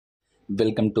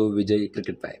Welcome to Vijay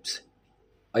Cricket Vibes.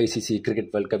 ICC Cricket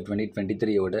World Cup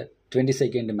 2023 ஓட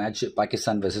 22nd match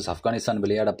Pakistan vs Afghanistan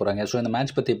விளையாட போகிறாங்க. So இந்த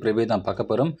match பற்றி ப்ரிவ்யூ தான் பார்க்க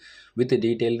போகிறோம் with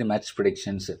detailed match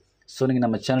predictions. So நீங்கள்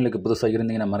நம்ம சேனலுக்கு புதுசாக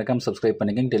இருந்தீங்கன்னா மறக்காமல் சப்ஸ்கிரைப்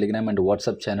பண்ணிக்கங்க. Telegram and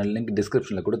WhatsApp channel link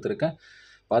டிஸ்கிரிப்ஷனில் கொடுத்துருக்கேன்,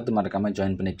 பார்த்து மறக்காமல்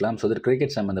ஜாயின் பண்ணிக்கலாம். ஸோ அது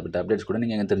கிரிக்கெட் சம்மந்தப்பட்ட அப்டேட்ஸ் கூட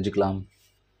நீங்கள் எங்கே தெரிஞ்சுக்கலாம்.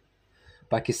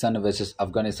 பாகிஸ்தான் vs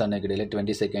ஆப்கானிஸ்தான் இடையில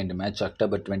 22nd மேட்ச்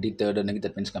அக்டோபர் 23rd அன்னைக்கு,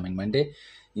 தட் மீன்ஸ் கமிங் மண்டே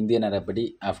இந்திய நேரப்படி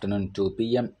afternoon 2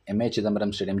 PM MA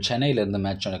Chidambaram stadium சென்னையிலேருந்து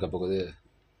மேட்ச் நடக்க போகுது.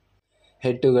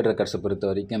 ஹெட் டு ஹெட் ரெக்கார்ட்ஸை பொறுத்த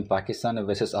வரைக்கும் பாகிஸ்தான்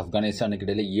vs ஆப்கானிஸ்தானுக்கு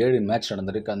இடையில 7 மேட்ச்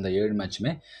நடந்திருக்கு. அந்த 7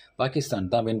 மேட்சுமே பாகிஸ்தான்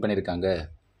தான் வின் பண்ணியிருக்காங்க.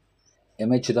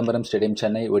 MA Chidambaram stadium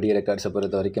Chennai ODI ரெக்கார்ட்ஸை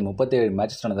பொறுத்த வரைக்கும் 37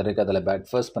 மேட்சஸ் நடந்திருக்கு. அதில் பேட்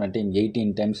ஃபர்ஸ்ட் பண்ண டீம்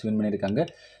 18 டைம்ஸ் வின் பண்ணியிருக்காங்க,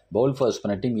 பவுல் ஃபர்ஸ்ட்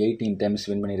பண்ண டீம் 18 டைம்ஸ்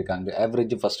வின் பண்ணியிருக்காங்க.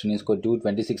 Average first innings score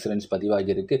 226 runs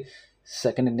பதிவாகியிருக்கு.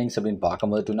 Second innings அப்படின்னு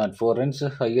பார்க்கும்போது 204 ரன்ஸ்.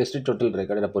 ஹையஸ்ட் டோட்டல்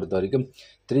ரெக்கார்டை பொறுத்த வரைக்கும்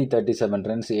 337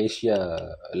 ரன்ஸ் ஏஷியா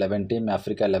 11 டீம்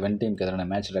ஆஃப்ரிக்கா 11 டீமுக்கு எதிரான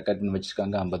மேட்ச் ரெக்கார்ட் பண்ணி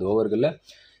வச்சுருக்காங்க 50 ஓவர்களில்.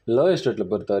 லோயஸ்ட்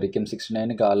ரேட்டில் பொறுத்த வரைக்கும்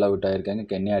 69க்கு ஆல் அவுட் ஆகியிருக்காங்க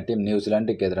கென்யா டீம்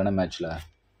நியூசிலாண்டுக்கு எதிரான மேட்ச்சில்.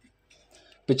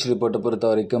 பிச் ரிப்போர்ட்டை பொறுத்த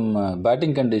வரைக்கும்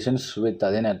பேட்டிங் கண்டிஷன்ஸ் வித்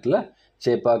அதே நேரத்தில்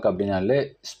PAK அப்படின்னாலே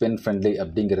ஸ்பின் ஃப்ரெண்ட்லி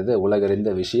அப்படிங்கிறது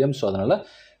உலகறிந்த விஷயம். ஸோ அதனால்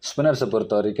ஸ்பின்னர்ஸை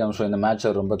பொறுத்த வரைக்கும் ஸோ இந்த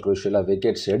மேட்சை ரொம்ப க்ரூஷியலாக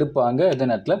விக்கெட்ஸ் எடுப்பாங்க. அதே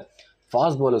நேரத்தில்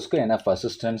fast பவுலர்ஸ்க்கு enough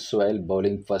assistance while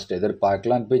bowling first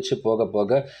எதிர்பார்க்கலாம். பிச்சு போக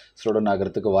போக ஸ்லோடவுன்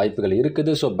ஆகிறதுக்கு வாய்ப்புகள்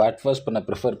இருக்குது. ஸோ பேட் ஃபர்ஸ்ட் பண்ண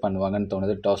ப்ரிஃபர் பண்ணுவாங்கன்னு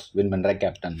தோணுது டாஸ் வின் பண்ணுற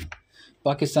கேப்டன்.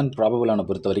 பாகிஸ்தான் ப்ராபபிளான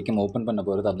பொறுத்த வரைக்கும் ஓப்பன் பண்ண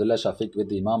போகிறது அப்துல்லா ஷஃபீக்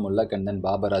வித் இமாம் உல்லக் and then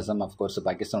Babur Azam. Of course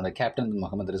பாகிஸ்தானோட captain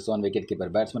Mohammed Rizwan, wicket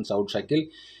keeper batsman south Shakeel,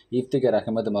 இஃப்திகர்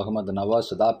Ahmed, Mohammed Nawaz,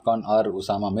 Shadab Khan R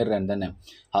Usama Mir and then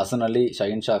Hasan Ali,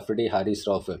 Shaheen ஷாஃபிடி, Harris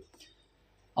Rauf.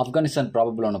 Afghanistan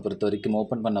ப்ராபபிளான பொறுத்த வரைக்கும்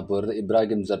ஓப்பன் பண்ண போகிறது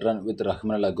Ibrahim ஜட்ரான் with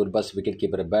Rahmanullah Gurbaz, wicket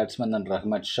keeper batsman, then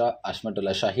Rahmat Shah,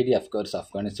 Azmatullah Shahidi, of course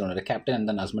ஆப்கானிஸ்தானோட captain, and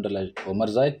then Azmatullah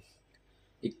ஒமர்ஜாய்,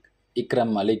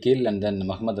 இக்ரம் அலிகீல், and then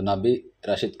Mohammed நபி,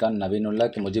 Rashid Khan,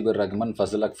 நவீனுல்லக், Mujibur Rahman,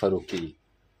 ஃபசலக் Farooqi.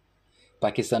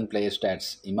 Pakistan player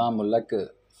stats: இமாம் உல்லக்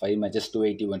 5 matches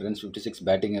 281 runs 56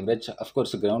 batting average.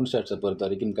 Of course ground ஸ்டாட்ஸை பொறுத்த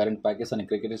வரைக்கும் current Pakistan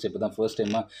cricketers இப்போ தான் ஃபர்ஸ்ட்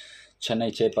டைமாக சென்னை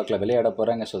PAKல விளையாட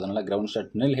போகிறாங்க. ஸோ அதனால் கிரவுண்ட்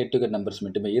ஸ்டாட் நில் ஹெட் டு ஹெட் நம்பர்ஸ்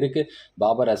மட்டுமே இருக்குது.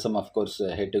 Babur Azam of course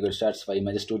head to head stats 5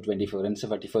 matches 224 runs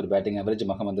 44 batting average.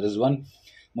 Mohammed Rizwan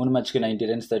 3 மேட்ச்க்கு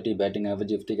 90 runs 30 batting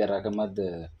average. இஃப்திகர் Ahmed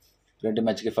 2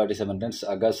 மேட்ச்க்கு 47 runs.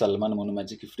 Agha Salman 3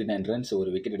 மேட்ச்க்கு 59 runs, ஒரு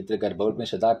விக்கெட் எடுத்திருக்காரு. பவுல் பண்ணி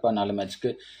Shadab Khan 4 மேட்ச்க்கு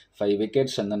 5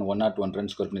 wickets and then 101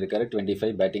 runs score பண்ணியிருக்காரு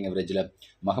 25 batting அவரேஜில்.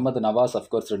 Mohammed Nawaz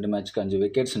of course 2 மேட்ச்க்கு 5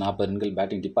 wickets 40 ரன்கள்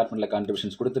பேட்டிங் டிபார்ட்மெண்ட்டில்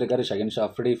கான்ட்ரிபியூஷன்ஸ் கொடுத்துருக்காரு. Shaheen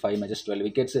ஷாஃபிடி 5 matches 12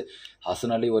 wickets.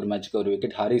 ஹசன் அலி 1 மேட்ச்க்கு 1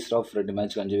 wicket. Harris Rauf 2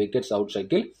 மேட்ச்க்கு 5 wickets. South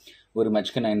Shakeel 1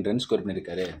 மேட்ச்க்கு 9 runs score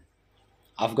பண்ணியிருக்காரு.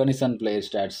 Afghanistan player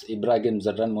stats: Ibrahim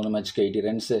ஜட்ரான் 3 மேட்ச்க்கு 80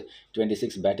 runs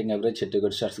 26 batting average. Head to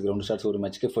head stats ground stats 1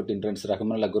 மேட்ச்க்கு 14 runs.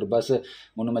 Rahmanullah Gurbaz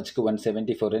 3 மேட்ச்க்கு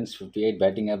 174 runs 58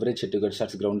 batting average. Head to head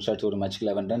stats ground stats 1 மேட்ச்க்கு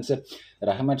 11 runs.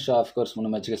 Rahmat Shah of course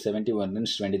 3 மேட்ச்க்கு 71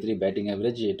 runs 23 batting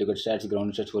average. Head to head stats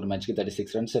ground stats 1 மேட்ச்க்கு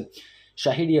 36 runs.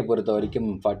 ஷஹீடியை பொறுத்த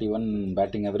வரைக்கும் 41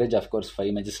 batting average. Of course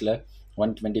 5 மேட்சஸில்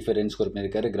 125 runs score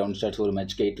பண்ணியிருக்காரு. Ground stats 1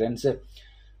 மேட்ச்க்கு 8 runs.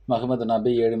 Mohammed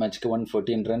நபி 7 மேட்ச்க்கு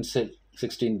 114 runs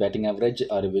 16 batting average,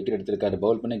 6 wicket எடுத்திருக்காரு.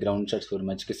 பவுல் பண்ணி ground shots 1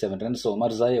 மேட்ச்க்கு 7 runs.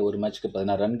 ஒமர்ஜாய் 1 மேட்ச்க்கு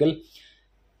 16 ரன்கள்.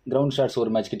 Ground shots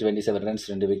 1 மேட்ச்க்கு 27 runs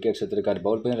 2 wickets எடுத்திருக்காரு.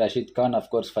 பவுல் பண்ணி Rashid Khan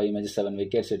of course 5 matches 7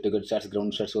 wickets. Head to head stats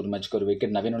ground shots 1 மேட்ச்க்கு 1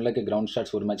 wicket. நவீனுல்லக் ground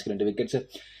shots 1 மேட்ச்க்கு 2 wickets.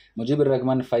 Mujibur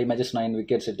Rahman 5 matches 9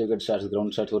 wickets. Head to head stats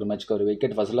ground shots 1 மேட்ச்க்கு 1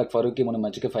 wicket. ஃபசலக் Farooqi 3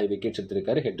 மேட்ச்க்கு 5 wickets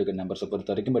எடுத்திருக்காரு. Head to head நம்பர்ஸை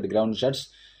பொறுத்த வரைக்கும் but ground shots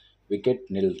wicket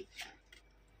நில்.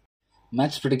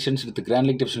 Match predictions with grand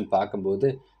league division பார்க்கும்போது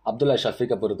அப்துல்லா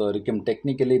ஷஃபீக்கை பொறுத்த வரைக்கும்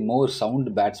technically மோர் sound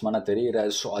பேட்ஸ்மேனாக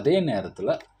தெரிகிறார். So அதே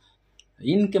நேரத்தில்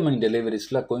இன்கமிங்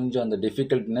டெலிவரிஸில் கொஞ்சம் அந்த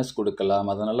டிஃபிகல்ட்னஸ்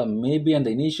கொடுக்கலாம். அதனால் மேபி அந்த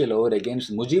initial over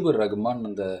against Mujibur Rahman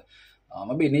அந்த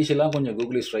மேபி இனிஷியலாக கொஞ்சம்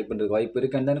கூகுளிஸ் ட்ரை பண்ணுறதுக்கு வாய்ப்பு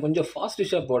இருக்குது. அண்ட் தென் கொஞ்சம்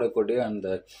ஃபாஸ்டிஷாக போடக்கூடிய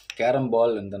அந்த கேரம்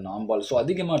பால் அந்த நாம் பால் ஸோ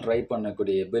அதிகமாக ட்ரை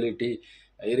பண்ணக்கூடிய எபிலிட்டி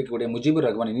இருக்கக்கூடிய முஜிபுர்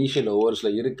ரஹ்மான் இனிஷியல்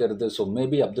ஓவர்ஸில் இருக்கிறது. So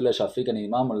maybe Abdullah Shafique and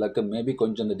இமாம் உல்லக்கு மேபி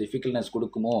கொஞ்சம் அந்த டிஃபிகல்ட்னஸ்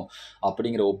கொடுக்குமோ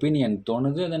அப்படிங்கிற ஒப்பீனியன்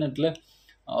தோணுது. அதே நேரத்தில்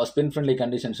ஸ்பின் ஃப்ரெண்ட்லி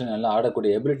கண்டிஷன்ஸ் நல்லா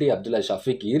ஆடக்கூடிய எபிலிட்டி அப்துல்லா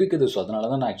ஷஃபீக் இருக்குது. ஸோ அதனால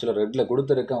தான் நான் ஆக்சுவலாக ரெட்டில்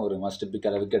கொடுத்துருக்கேன். ஒரு மஸ்ட் பிக்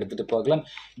அளவுக்கு எடுத்துகிட்டு போகலாம்.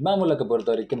 இமாம் உல்லக்கை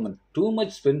பொறுத்த வரைக்கும் too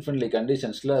much spin friendly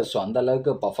கண்டிஷன்ஸில் so அந்த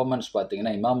அளவுக்கு பர்ஃபார்மன்ஸ்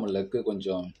பார்த்தீங்கன்னா இமாம் உல்லக்கு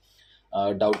கொஞ்சம்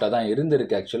டவுட்டாக தான்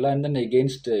இருந்திருக்கு ஆக்சுவலாக. And then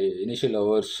against initial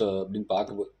overs அப்படின்னு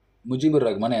பார்க்கும்போது முஜிபுர்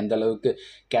ரஹ்மானை எந்த அளவுக்கு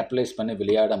கேபிட்டலைஸ் பண்ணி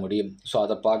விளையாட முடியும் ஸோ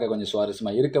அதை பார்க்க கொஞ்சம்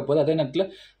சுவாரஸ்யமாக இருக்க போது. அதே நேரத்தில்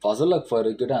ஃபசலக்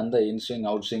ஃபரூக்கிட்ட அந்த இன்ஸ்விங்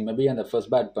அவுட் ஸ்விங் மேபி அந்த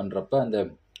ஃபர்ஸ்ட் பேட் பண்ணுறப்ப அந்த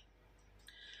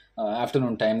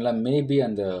ஆஃப்டர்நூன் டைமில் மேபி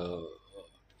அந்த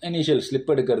இனிஷியல் ஸ்லிப்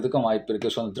எடுக்கிறதுக்கும் வாய்ப்பு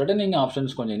இருக்குது. ஸோ அந்த த்ரெட்டனிங்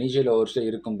ஆப்ஷன்ஸ் கொஞ்சம் இனிஷியல் ஓவர்ஸில்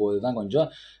இருக்கும்போது தான் கொஞ்சம்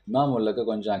இமாம் உல்லக்கு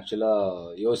கொஞ்சம்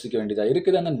ஆக்சுவலாக யோசிக்க வேண்டியதாக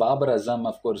இருக்குது. And then Babur Assam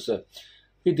of course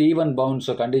with even bounce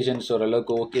so conditions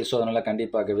ஓரளவுக்கு ஓகே. ஸோ அதனால்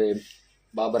கண்டிப்பாகவே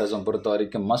பாபர் அசம் பொறுத்த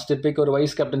வரைக்கும் மஸ்ட் பிக் ஒரு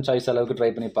வைஸ் கேப்டன் சாய்ஸ் அளவுக்கு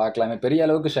ட்ரை பண்ணி பார்க்கலாமே. பெரிய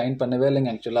அளவுக்கு ஷைன் பண்ணவே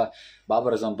இல்லைங்க ஆக்சுவலாக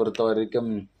பாபர் அசம் பொறுத்த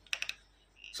வரைக்கும்.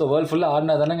 ஸோ வேர்ல்டு ஃபுல்லாக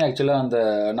ஆடினா தானேங்க ஆக்சுவலாக அந்த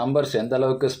நம்பர்ஸ் எந்த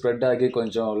அளவுக்கு ஸ்ப்ரெட் ஆகி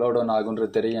கொஞ்சம் லோ டவுன்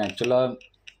ஆகுன்றது தெரியும். ஆக்சுவலாக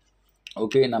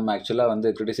ஓகே, நம்ம ஆக்சுவலாக வந்து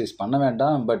கிரிட்டிசைஸ் பண்ண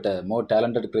வேண்டாம், but more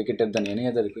talented cricketer than any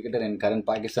other cricketer in current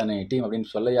Pakistan team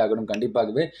அப்படின்னு சொல்ல ஆகணும்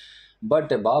கண்டிப்பாகவே.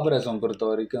 பட் பாபர் அசம் பொறுத்த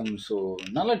வரைக்கும் ஸோ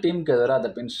நல்ல டீமுக்கு எதிராக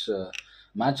தட் மீன்ஸ்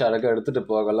மேட்ச் அழகாக எடுத்துகிட்டு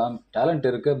போகலாம். டேலண்ட்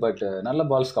இருக்குது, பட் நல்ல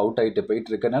பால்ஸ்க்கு அவுட் ஆகிட்டு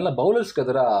போயிட்டுருக்கு. நல்ல பவுலர்ஸ்க்கு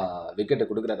எதிராக விக்கெட்டை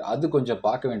கொடுக்குறாரு, அது கொஞ்சம்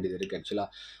பார்க்க வேண்டியது இருக்குது ஆக்சுவலாக.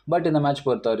 பட் இந்த மேட்ச்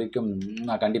பொறுத்த வரைக்கும்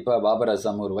நான் கண்டிப்பாக பாபர்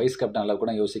அசாம் ஒரு வைஸ் கேப்டன் அளவு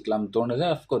கூட யோசிக்கலாம் தோணுது.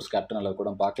 அஃப்கோர்ஸ் கேப்டன் அளவு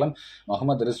கூட பார்க்கலாம்.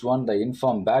 முகமது ரிஸ்வான் த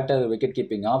inform batter, wicket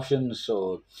keeping option, so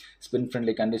spin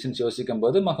friendly conditions யோசிக்கும்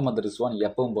போது முகமது ரிஸ்வான்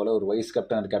எப்பவும் போல் ஒரு வைஸ்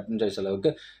கேப்டன் சாய்ஸ்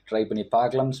அளவுக்கு ட்ரை பண்ணி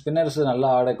பார்க்கலாம். ஸ்பின்னர்ஸ்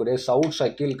நல்லா ஆடக்கூடிய சவுத்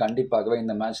ஷக்கீல் கண்டிப்பாகவே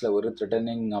இந்த மேட்ச்சில் ஒரு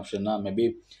த்ரெட்டனிங் ஆப்ஷன் தான். மேபி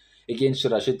எகெயின்ஸ்ட்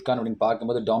ரஷீத் கான் அப்படின்னு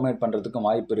பார்க்கும்போது டாமினேட் பண்ணுறதுக்கும்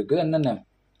வாய்ப்பு இருக்குது. அண்ட் தென்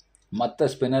மற்ற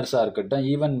ஸ்பின்னர்ஸாக இருக்கட்டும்,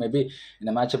 ஈவன் மேபி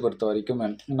இந்த மேட்சை பொறுத்த வரைக்கும்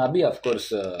நபி அஃப்கோர்ஸ்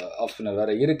ஆஃப் ஸ்பின்னர்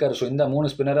வேறு இருக்கார். ஸோ இந்த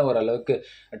 3 ஸ்பின்னரை ஓரளவுக்கு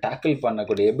டேக்கிள்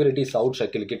பண்ணக்கூடிய எபிலிட்டி சவுத்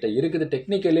ஷக்கில் கிட்ட இருக்குது.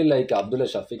 டெக்னிக்கலி லைக் அப்துல்லா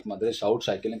ஷஃபீக் மாதிரி சவுத்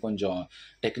ஷக்கிலும் கொஞ்சம்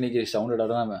டெக்னிக்கலி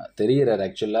சவுண்டடாக தான் தெரிகிறார்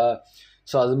ஆக்சுவலாக.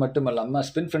 ஸோ அது மட்டும் இல்லாமல்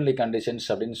ஸ்பின் ஃப்ரெண்ட்லி கண்டிஷன்ஸ்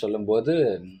அப்படின்னு சொல்லும்போது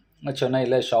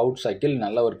சென்னையில் சவுத் ஷக்கில்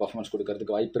நல்ல ஒரு பர்ஃபார்மன்ஸ்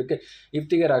கொடுக்கறதுக்கு வாய்ப்பு இருக்குது.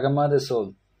 இஃப்திகர் அகமது ஸோ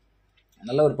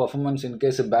நல்ல ஒரு பர்ஃபார்மன்ஸ்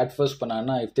இன்கேஸ் பேட் ஃபர்ஸ்ட்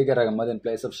பண்ணாங்கன்னா இஃப்திகர் Ahmed in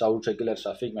place of south Shakeel R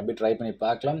Shafique maybe try பண்ணி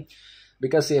பார்க்கலாம்.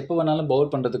 பிகாஸ் எப்போ வேணாலும்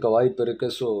பவுல் பண்ணுறதுக்கு வாய்ப்பு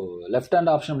இருக்குது. ஸோ லெஃப்ட்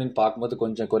ஹேண்ட் ஆப்ஷன் அப்படின்னு பார்க்கும்போது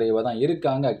கொஞ்சம் குறைவாக தான்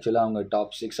இருக்காங்க ஆக்சுவலாக அவங்க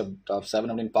டாப் 6 டாப்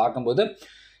 7 அப்படின்னு பார்க்கும்போது.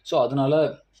 ஸோ அதனால்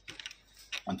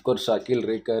அஃப்கோர்ஸ் ஷக்கீல்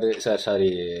இருக்கார்,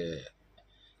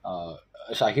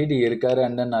 ஷஹீடி இருக்கார்,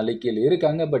 அண்ட் தென் அலிகீல்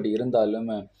இருக்காங்க. பட்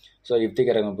இருந்தாலும் ஸோ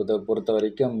இஃப்திகர் அகமது பொறுத்த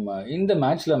வரைக்கும் இந்த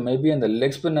மேட்ச்சில் மேபி அந்த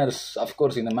லெக் ஸ்பின்னர்ஸ்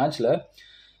அஃப்கோர்ஸ் இந்த மேட்ச்சில்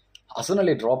ஹசன்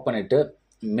அலி ட்ராப் பண்ணிவிட்டு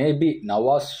maybe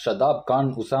Nawaz, Shadab Khan,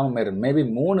 Usama Mir maybe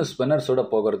 3 ஸ்பின்னர்ஸோட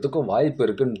போகிறதுக்கும் வாய்ப்பு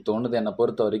இருக்குன்னு தோணுது என்னை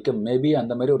பொறுத்த வரைக்கும். மேபி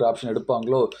அந்த மாதிரி ஒரு ஆப்ஷன்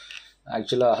எடுப்பாங்களோ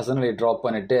ஆக்சுவலாக ஹசன் அலி ட்ராப்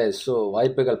பண்ணிவிட்டு. ஸோ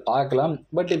வாய்ப்புகள் பார்க்கலாம்.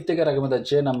 பட் இஃப்திகர் அகமது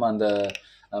வச்சு நம்ம அந்த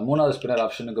 3வது ஸ்பின்னர்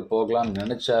ஆப்ஷனுக்கு போகலாம்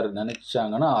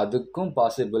நினச்சாங்கன்னா அதுக்கும்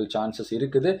பாசிபிள் சான்சஸ்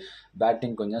இருக்குது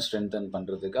பேட்டிங் கொஞ்சம் ஸ்ட்ரென்தன்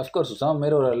பண்ணுறதுக்கு. அஃப்கோர்ஸ் உசாமா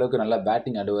மீர் ஓரளவுக்கு நல்லா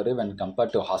பேட்டிங் ஆடுவார் when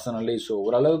compared to Hasan Ali. So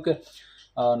ஓரளவுக்கு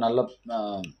நல்ல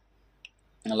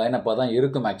லைனப்பாக தான்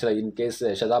இருக்கும் ஆக்சுவலாக. இன்கேஸ்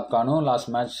ஷதாப் கானும் லாஸ்ட்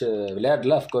மேட்ச்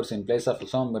விளையாடல, of course in place of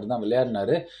Usama Mir தான்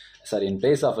விளையாடினார். In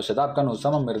place of Shadab Khan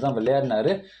Usama Mir தான் விளையாடினார்.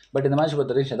 பட் இந்த மேட்ச்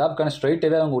பொறுத்த வரைக்கும் ஷதாப் கான்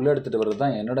ஸ்ட்ரைட்டாகவே அவங்க உள்ளே எடுத்துகிட்டு வர்றது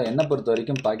தான் என்னை பொறுத்த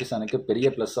வரைக்கும் பாகிஸ்தானுக்கு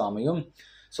பெரிய ப்ளஸ் அமையும்.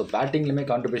 ஸோ பேட்டிங்லையுமே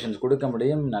கான்ட்ரிபியூஷன்ஸ் கொடுக்க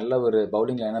முடியும். நல்ல ஒரு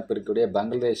பவுலிங் லைனப் இருக்கக்கூடிய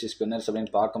பங்களாதேஷி ஸ்பின்னர்ஸ்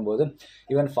அப்படின்னு பார்க்கும்போது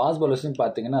ஈவன் ஃபாஸ்ட் பவுலர்ஸ்லையும்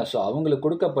பார்த்தீங்கன்னா ஸோ அவங்களுக்கு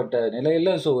கொடுக்கப்பட்ட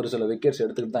நிலையில் ஸோ ஒரு சில விக்கெட்ஸ்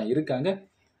எடுத்துக்கிட்டு தான் இருக்காங்க.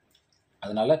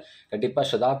 அதனால் கண்டிப்பாக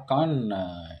Shadab Khan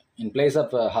in place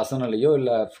of Hasan அலியோ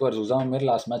இல்லை of course Usama Mir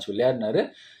last match விளையாடினார்.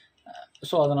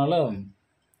 ஸோ அதனால்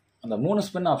அந்த 3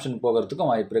 ஸ்பின் ஆப்ஷன் போகிறதுக்கும்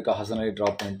வாய்ப்பு இருக்குது ஹசன் அலி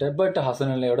ட்ராப் பண்ணிட்டு. பட்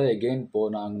ஹசன் அலியோட எகெயின்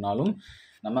போனாங்கனாலும்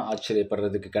நம்ம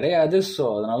ஆச்சரியப்படுறதுக்கு கிடையாது. ஸோ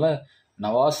அதனால்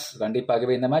நவாஸ்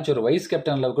கண்டிப்பாகவே இந்த மேட்ச் ஒரு வைஸ்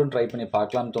கேப்டன் அளவுக்கு ட்ரை பண்ணி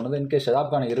பார்க்கலாம்னு தோணுது. இன்கேஸ்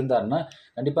ஷதாப் கான் இருந்தாருன்னா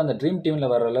கண்டிப்பாக அந்த ட்ரீம்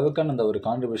டீமில் வர அளவுக்கான அந்த ஒரு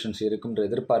கான்ட்ரிபியூஷன்ஸ் இருக்குன்ற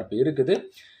எதிர்பார்ப்பு இருக்குது.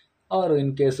 அவர்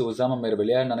இன்கேஸ் உசாமா மீர்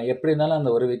விளையாடினா எப்படி இருந்தாலும்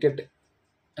அந்த ஒரு விக்கெட்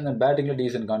அந்த பேட்டிங்கில்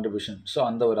டீசன்ட் கான்ட்ரிபியூஷன். ஸோ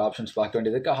அந்த ஒரு ஆப்ஷன்ஸ் பார்க்க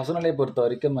வேண்டியது இருக்குது. ஹசன் அலியை பொறுத்த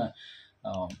வரைக்கும்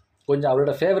கொஞ்சம்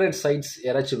அவரோட ஃபேவரட் சைட்ஸ்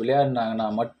யாராச்சும் விளையாடினாங்கன்னா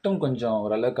மட்டும் கொஞ்சம்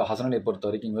ஓரளவுக்கு ஹசன் அலியை பொறுத்த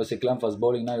வரைக்கும் யோசிக்கலாம். ஃபர்ஸ்ட்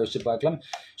பவுலிங்னா யோசிச்சு பார்க்கலாம்.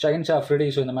 ஷஹீன் ஷா அஃப்ரிடி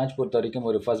ஸோ இந்த மேட்ச் பொறுத்த வரைக்கும்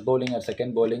ஒரு ஃபர்ஸ்ட் பவுலிங் ஒரு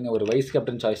செகண்ட் பவுலிங் ஒரு வைஸ்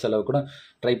கேப்டன் சாய்ஸ் அளவு கூட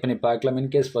ட்ரை பண்ணி பார்க்கலாம்.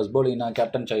 இன்கேஸ் ஃபர்ஸ்ட் பவுலிங்னா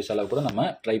கேப்டன் சாய்ஸ் அளவு கூட நம்ம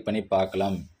ட்ரை பண்ணி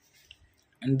பார்க்கலாம்.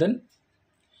 அண்ட் தென்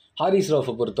ஹாரிஸ்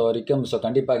ரவுஃபை பொறுத்த வரைக்கும் ஸோ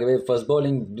கண்டிப்பாகவே ஃபர்ஸ்ட்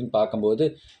பவுலிங் அப்படின்னு பார்க்கும்போது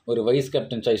ஒரு வைஸ்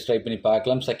கேப்டன் சாய்ஸ் ட்ரை பண்ணி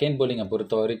பார்க்கலாம். செகண்ட் பவுலிங்கை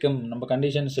பொறுத்த வரைக்கும் நம்ம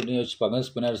கண்டிஷன்ஸ் எப்படின்னு யோசிச்சு பார்க்கணும்.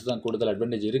 ஸ்பின்னர்ஸ் தான் கூடுதல்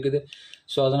அட்வான்டேஜ் இருக்குது.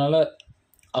 ஸோ அதனால்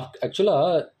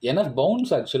ஆக்சுவலாக எனஃப்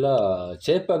பவுன்ஸ் ஆக்சுவலாக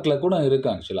சேப்பாக்கில் கூட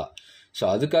இருக்குது ஆக்சுவலாக. ஸோ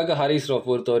அதுக்காக ஹாரிஸ் ரவுஃப்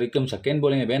பொறுத்த வரைக்கும் செகண்ட்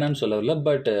பவுலிங் வேணான்னு சொல்லவில்லை.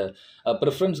 But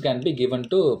preference can be given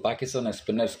to Pakistan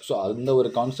spinners. So அந்த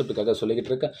ஒரு கான்செப்டுக்காக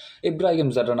சொல்லிக்கிட்டு இருக்கேன்.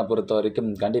 இப்ராஹிம் ஜர்ரனை பொறுத்த வரைக்கும்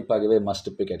கண்டிப்பாகவே மஸ்ட்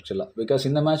பிக் ஆக்சுவலாக. பிகாஸ்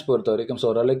இந்த மேட்ச் பொறுத்த வரைக்கும் ஸோ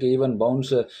ஓரளவுக்கு even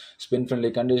bounce spin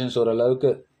friendly conditions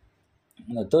ஓரளவுக்கு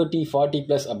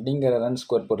 30-40+ அப்படிங்கிற ரன்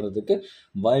ஸ்கோர் போடுறதுக்கு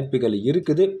வாய்ப்புகள்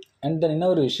இருக்குது. அண்ட் தென்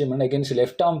இன்னொரு விஷயம் என்ன against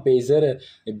left arm phasor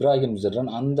Ibrahim ஜர்ரன்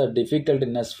அந்த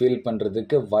டிஃபிகல்ட்னஸ் ஃபீல்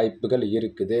பண்ணுறதுக்கு வாய்ப்புகள்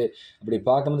இருக்குது. அப்படி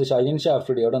பார்க்கும்போது ஷஹீன் ஷா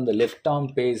அஃப்ரிடியோட அந்த left arm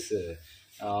base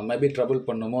maybe trouble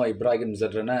பண்ணுமோ இப்ராஹிம்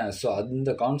ஜர்ரனை. ஸோ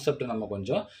அந்த கான்செப்டை நம்ம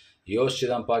கொஞ்சம்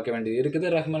யோசிச்சு தான் பார்க்க வேண்டியது இருக்குது.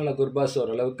 ரஹ்மான் குர்பாஸ்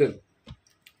ஓரளவுக்கு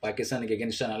பாகிஸ்தானுக்கு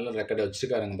எகென்ஸ்டாக நல்ல ரெக்கார்டை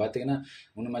வச்சுருக்காருங்க. பார்த்தீங்கன்னா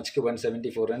 3 மேட்ச்க்கு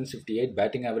 174 ரன்ஸ் 58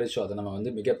 பேட்டிங் ஆவரேஜ். ஸோ அதை நம்ம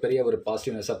வந்து மிகப்பெரிய ஒரு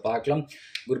பாசிட்டிவ்னஸாக பார்க்கலாம்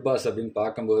குர்பாஸ் அப்படின்னு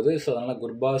பார்க்கும்போது. ஸோ அதனால்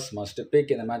குர்பாஸ் மஸ்ட்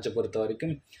பிக் இந்த மேட்சை பொறுத்த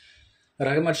வரைக்கும்.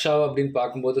 ரஹமத் ஷா அப்படின்னு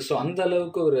பார்க்கும்போது ஸோ அந்த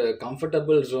அளவுக்கு ஒரு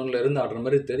கம்ஃபர்டபுள் ஜோனில் இருந்து ஆடுற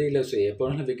மாதிரி தெரியல. ஸோ எப்போ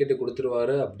வேணாலும் விக்கெட்டு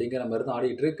கொடுத்துருவாரு அப்படிங்கிற மாதிரி தான்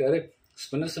ஆடிட்டு இருக்காரு.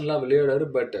 ஸ்பின்னர்ஸ் எல்லாம் விளையாடாரு.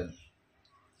 பட்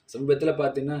சமீபத்தில்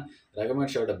பார்த்தீங்கன்னா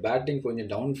ரஹமத் ஷாவோட பேட்டிங் கொஞ்சம்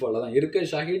டவுன்ஃபாலாக தான் இருக்குது.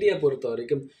 ஷஹீடியை பொறுத்த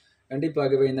வரைக்கும்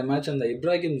கண்டிப்பாகவே இந்த மேட்ச் அந்த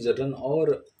இப்ராஹிம் ஜட்ரன் ஆர்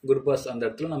குர்பாஸ் அந்த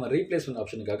இடத்துல நம்ம ரீப்ளேஸ்மெண்ட்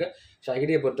ஆப்ஷனுக்காக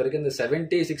ஷஹீடியை பொறுத்த வரைக்கும் இந்த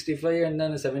 70, 65 அண்ட்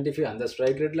தென் 75 அந்த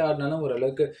ஸ்ட்ரைக் ரேட்டில் ஆடினாலும்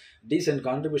ஓரளவுக்கு டீசென்ட்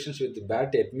கான்ட்ரிபியூஷன்ஸ் வித்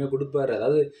பேட் எப்பவுமே கொடுப்பாரு.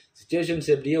 அதாவது சிச்சுவேஷன்ஸ்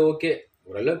எப்படியோ ஓகே,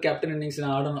 ஓரளவுக்கு கேப்டன் இன்னிங்ஸ்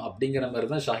ஆடணும் அப்படிங்கிற மாதிரி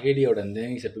தான் ஷஹீடியோட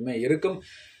இன்னிங்ஸ் எப்பவுமே இருக்கும்.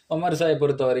 உமர் சாயை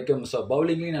பொறுத்த வரைக்கும் ஸோ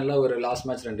பவுலிங்லேயும் நல்லா ஒரு லாஸ்ட்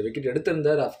மேட்ச் 2 விக்கெட்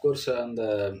எடுத்திருந்தார். அஃப்கோர்ஸ் அந்த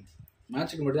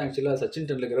மேட்ச்சுக்கு மட்டும் ஆக்சுவலாக சச்சின்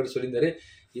டெண்டுல்கர் சொல்லியிருந்தாரு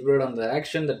இவரோட அந்த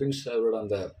ஆக்ஷன் த பின்ஸ் அவரோட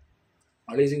அந்த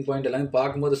அலைசிங் பாயிண்ட் எல்லாமே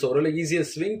பார்க்கும்போது ஸோ ஓரளவு ஈஸியாக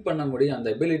ஸ்விங் பண்ண முடியும் அந்த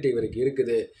எபிலிட்டி இவருக்கு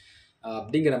இருக்குது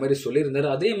அப்படிங்கிற மாதிரி சொல்லியிருந்தாரு.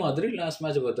 அதே மாதிரி லாஸ்ட்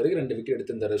மேட்சை பொறுத்த வரைக்கும் 2 விக்கெட்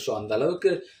எடுத்திருந்தாரு. ஸோ அந்த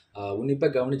அளவுக்கு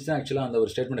உன்னிப்பாக கவனிச்சு தான் ஆக்சுவலாக அந்த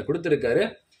ஒரு ஸ்டேட்மெண்ட்டை கொடுத்துருக்காரு.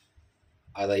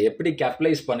 அதை எப்படி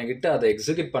கேபிட்டலைஸ் பண்ணிக்கிட்டு அதை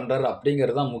எக்ஸிக்யூட் பண்ணுறாரு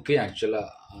அப்படிங்கிறது தான் முக்கியம்.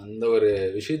 ஆக்சுவலாக அந்த ஒரு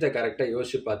விஷயத்தை கரெக்டாக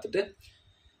யோசிச்சு பார்த்துட்டு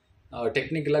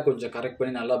டெக்னிக்கலாக கொஞ்சம் கரெக்ட்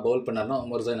பண்ணி நல்லா பவுல் பண்ணார்னா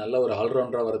உமர் ஜாய் நல்ல ஒரு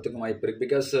ஆல்ரவுண்டராக வரதுக்கும் வாய்ப்பு இருக்குது.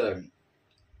 பிகாஸ்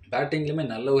பேட்டிங்லையுமே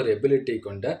நல்ல ஒரு எபிலிட்டி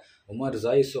கொண்ட உமர்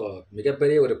ஜாய் ஸோ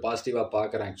மிகப்பெரிய ஒரு பாசிட்டிவாக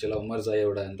பார்க்குறேன். ஆக்சுவலாக உமர்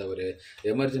ஜாயோட அந்த ஒரு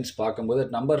எமர்ஜென்சி பார்க்கும்போது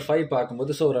நம்பர் 5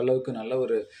 பார்க்கும்போது ஸோ ஓரளவுக்கு நல்ல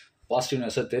ஒரு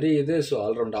பாசிட்டிவ்னஸாக தெரியுது. ஸோ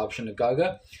ஆல்ரவுண்ட் ஆப்ஷனுக்காக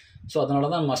ஸோ அதனால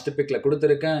தான் மஸ்ட் பிக்கில்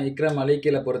கொடுத்துருக்கேன். இக்ரம்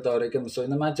அலிக்கில் பொறுத்த வரைக்கும் ஸோ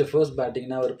இந்த மேட்ச் ஃபர்ஸ்ட்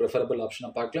பேட்டிங்னா ஒரு ப்ரிஃபரபிள்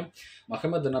ஆப்ஷனாக பார்க்கலாம்.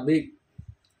 முகமது நபி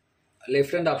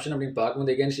லெஃப்ட் ஹேண்ட் ஆப்ஷன் அப்படின்னு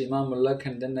பார்க்கும்போது எகேன்ஸ்ட் இமாம் உல்லக்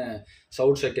அண்ட் தென்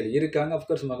சவுத் ஷக்கீல் இருக்காங்க.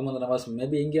 அஃப்கோர்ஸ் முகமது நவாஸ்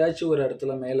மேபி எங்கேயாச்சும் ஒரு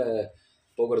இடத்துல மேலே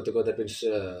போகிறதுக்கோ தட் மீன்ஸ்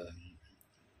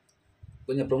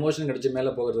கொஞ்சம் ப்ரொமோஷன் கிடச்சி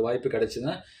மேலே போகிறது வாய்ப்பு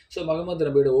கிடச்சிதுன்னா ஸோ முகமது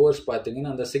நபியோட ஓவர்ஸ் பார்த்தீங்கன்னா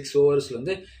அந்த 6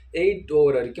 ஓவர்ஸ்லேருந்து 8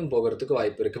 ஓவர் வரைக்கும் போகிறதுக்கு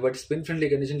வாய்ப்பு இருக்குது. பட் ஸ்பின் ஃப்ரெண்ட்லி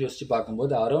கண்டிஷன் யோசிச்சு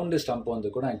பார்க்கும்போது அரௌண்டு ஸ்டம்ப் வந்து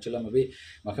கூட ஆக்சுவலாக மேபி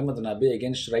முகமது நபி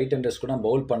எகேன்ஸ்ட் ரைட் ஹேண்டர்ஸ் கூட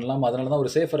பவுல் பண்ணலாம். அதனால தான்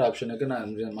ஒரு சேஃபர் ஆப்ஷனுக்கு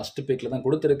நான் மஸ்ட் பிக்கில் தான்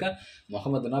கொடுத்துருக்கேன்.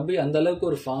 முகமது நபி அந்த அளவுக்கு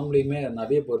ஒரு ஃபார்ம்லேயுமே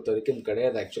நபியை பொறுத்த வரைக்கும்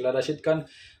கிடையாது. ஆக்சுவலாக ரஷீத் கான்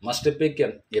மஸ்ட் பிக்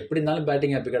எப்படி இருந்தாலும்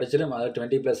பேட்டிங் அப்படி கிடச்சிடும். அதாவது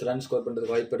 20+ ரன் ஸ்கோர்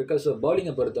பண்ணுறதுக்கு வாய்ப்பு இருக்குது. ஸோ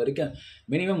பவுலிங்கை பொறுத்த வரைக்கும்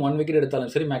மினிமம் 1 விக்கெட்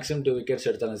எடுத்தாலும் சரி, மேக்ஸிமம் 2 விக்கெட்ஸ்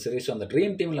எடுத்தாலும் சரி. ஸோ அந்த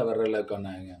ட்ரீம் டீமில் வர்ற அளவுக்கான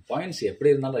பாயிண்ட்ஸ் எப்படி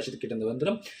இருந்தாலும் ரஷீத் கிட்ட இருந்து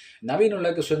வந்துடும். நவீன்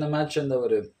உல்லக்கு ஸோ இந்த மேட்ச் அந்த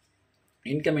ஒரு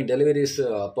இன்கமிங் டெலிவரிஸ்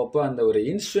அப்பப்போ அந்த ஒரு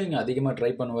இன்ஸ்விங் அதிகமாக ட்ரை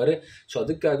பண்ணுவார். ஸோ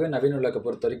அதுக்காக நவீன் உல்லக்கை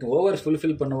பொறுத்த வரைக்கும் ஓவர்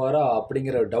ஃபுல்ஃபில் பண்ணுவாரா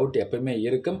அப்படிங்கிற டவுட் எப்பவுமே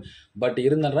இருக்கும். பட்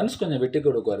இருந்த ரன்ஸ் கொஞ்சம் விட்டு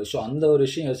கொடுக்குவார். ஸோ அந்த ஒரு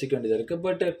விஷயம் யோசிக்க வேண்டியது இருக்குது.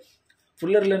 But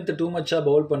fuller length two மச்சாக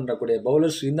Pavul பண்ணுறக்கூடிய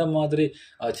bowlers இந்த மாதிரி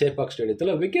சேப்பாக்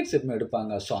ஸ்டேடியத்தில் விக்கெட்ஸ் எப்பவுமே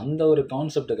எடுப்பாங்க. ஸோ அந்த ஒரு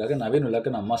கான்செப்டுக்காக நவீன்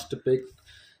உல்லக்கை நான் மஸ்ட் பிக்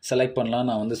செலக்ட் பண்ணலாம்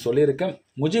நான் வந்து சொல்லியிருக்கேன்.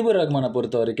 முஜிபுர் ரஹ்மானை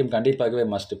பொறுத்த வரைக்கும் கண்டிப்பாகவே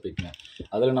மஸ்ட் பிக்ங்க.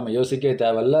 அதில் நம்ம யோசிக்கவே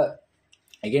தேவையில்ல.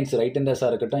 எகென்ஸ்ட் ரைட் ஹேண்டர்ஸாக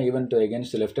இருக்கட்டும், ஈவன் டு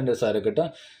எகென்ஸ்ட் லெஃப்ட் ஹேண்டர்ஸாக இருக்கட்டும்.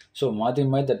 ஸோ மாற்றி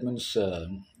that means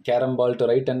carrom ball to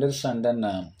right handers and then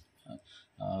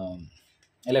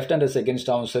left handers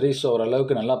எகென்ஸ்டாகவும் சரி. ஸோ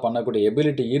ஓரளவுக்கு நல்லா பண்ணக்கூடிய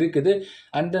எபிலிட்டி இருக்குது.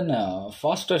 And then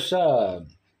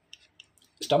ஃபாஸ்டஸ்ட்டாக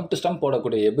stump to stump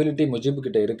போடக்கூடிய எபிலிட்டி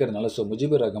முஜிபுக்கிட்ட இருக்கிறதுனால ஸோ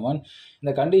முஜிபுர் ரஹ்மான்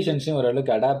இந்த கண்டிஷன்ஸையும்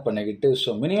ஓரளவுக்கு அடாப்ட் பண்ணிக்கிட்டு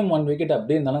ஸோ மினிமம் 1 விக்கெட்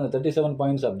அப்படி இருந்தாலும் அந்த 37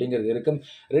 பாயிண்ட்ஸ் அப்படிங்கிறது இருக்கும்.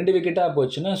 2 விக்கெட்டாக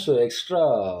போச்சுன்னா so extra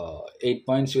 8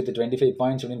 points with 25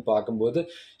 points அப்படின்னு பார்க்கும்போது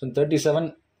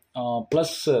 37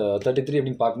 ப்ளஸ் 33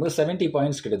 அப்படின்னு பார்க்கும்போது 70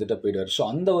 பாயிண்ட்ஸ் கிட்டத்தட்ட போயிடுவார். ஸோ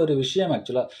அந்த ஒரு விஷயம்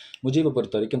ஆக்சுவலாக முஜிபை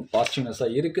பொறுத்த வரைக்கும்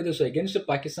பாசிட்டிவ்னஸாக இருக்குது. So against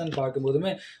Pakistan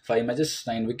பார்க்கும்போதுமே 5 matches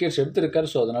 9 wickets எடுத்திருக்காரு.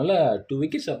 ஸோ அதனால் 2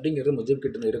 விக்கெட்ஸ் அப்படிங்கிறது முஜிப்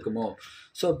கிட்ட இருக்குமோ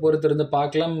ஸோ பொறுத்திருந்து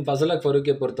பார்க்கலாம். ஃபசலக்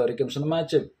ஃபரூக்கை பொறுத்த வரைக்கும் ஸோ இந்த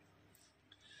match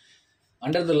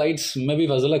under the lights maybe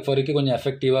ஃபசலக் Farooqi கொஞ்சம்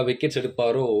எஃபெக்டிவாக விக்கெட்ஸ்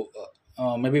எடுப்பாரோ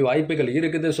மேபி வாய்ப்புகள்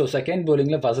இருக்குது. ஸோ செகண்ட்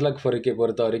பவுலிங்கில் ஃபசலக் ஃபரூக்கை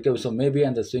பொறுத்த வரைக்கும் ஸோ மேபி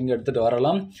அந்த ஸ்விங் எடுத்துகிட்டு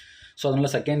வரலாம். ஸோ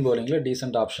அதனால் செகண்ட் பவுலிங்கில்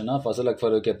டீசென்ட் ஆப்ஷனாக ஃபசலக்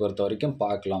ஃபரூக்கை பொறுத்த வரைக்கும்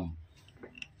பார்க்கலாம்.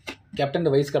 கேப்டன்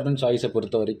வைஸ் கேப்டன் சாய்ஸை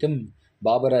பொறுத்த வரைக்கும்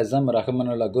பாபர் அசம்,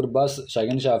 ரஹ்மானுல்லா குர்பாஸ்,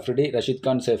 ஷஹின் ஷா அஃப்ரிடி, ரஷீத்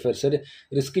கான் சேஃபர் சரி.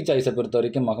 ரிஸ்கி சாய்ஸை பொறுத்த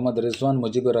வரைக்கும் முகமது ரிஸ்வான்,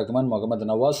 முஜிபுர் ரஹ்மான், முகமது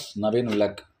நவாஸ், நவீன்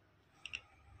உல்லக்.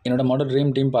 என்னோட மாடல்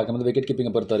ட்ரீம் டீம் பார்க்கும்போது விக்கெட்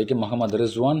கீப்பிங்கை பொறுத்த வரைக்கும் Mohammed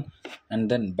Rizwan and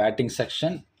then batting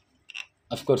section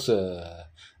of course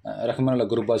Rahmanullah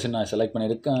Gurbaz நான் செலக்ட்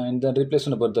பண்ணியிருக்கேன். இந்த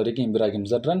ரீப்ளேஸ்மெண்ட் பொறுத்த வரைக்கும் இப்ராஹிம்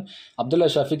ஜட்ரன், அப்துல்லா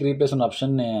ஷாஃபிக் ரீப்ளேஸ்மெண்ட்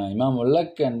ஆப்ஷன் இமாம்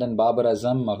உல்லக் அண்ட் தென் பாபர்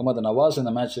அசம், முகமது நவாஸ்.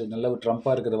 இந்த மேட்ச் நல்ல ஒரு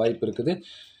ட்ரம்ப்பாக இருக்கிற வாய்ப்பு இருக்குது.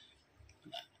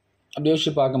 அப்படி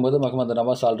யோசிச்சு பார்க்கும்போது Mohammed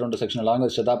Nawaz allrounder section long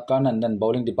Shadab Khan and then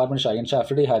bowling department ஷஹின் Shah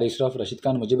Afridi, Harris rough, Rashid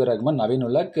Khan, Mujibur Rahman, Naveen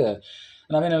உல்லக்.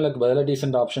 Naveen உல்லக் பதிலாக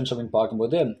டீசென்ட் ஆப்ஷன்ஸ் அப்படின்னு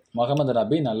பார்க்கும்போது முகமது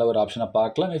நபி நல்ல ஒரு ஆப்ஷனாக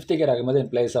பார்க்கலாம். இஃப்திகர் Ahmed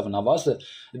in place of Nawaz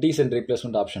decent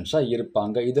replacement ஆப்ஷன்ஸாக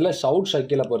இருப்பாங்க. இதில் சவுத்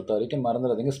ஷக்கீலை பொறுத்த வரைக்கும்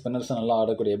மறந்துடாதீங்க, ஸ்பின்னர்ஸ் நல்லா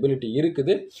ஆடக்கூடிய எபிலிட்டி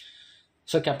இருக்குது.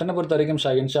 ஸோ கேப்டனை பொறுத்த வரைக்கும்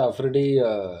ஷஹின் ஷா அஃப்ரிடி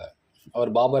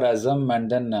அவர் Babur Azam and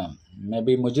then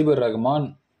maybe Mujibur Rahman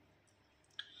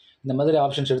இந்த மாதிரி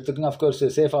ஆப்ஷன்ஸ் எடுத்துக்கோங்க. அஃப்கோர்ஸ்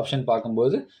சேஃப் ஆப்ஷன்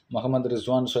பார்க்கும்போது முகமது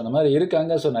ரிஸ்வான் ஸோ இந்த மாதிரி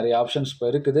இருக்காங்க. ஸோ நிறைய ஆப்ஷன்ஸ் இப்போ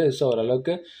இருக்குது. ஸோ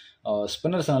ஓரளவுக்கு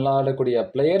ஸ்பின்னர்ஸ் நல்லா ஆடக்கூடிய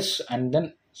players and then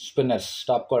spinners,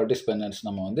 top quality spinners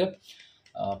நம்ம வந்து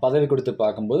பதவி கொடுத்து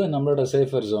பார்க்கும்போது நம்மளோட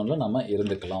சேஃபர் ஜோனில் நம்ம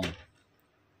இருந்துக்கலாம்.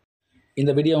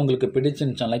 இந்த வீடியோ உங்களுக்கு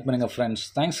பிடிச்சிருந்துச்சா லைக் பண்ணுங்கள் ஃப்ரெண்ட்ஸ்.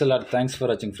 தேங்க்ஸ் எல்லாம், தேங்க்ஸ் ஃபார்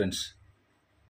வாட்சிங் ஃப்ரெண்ட்ஸ்.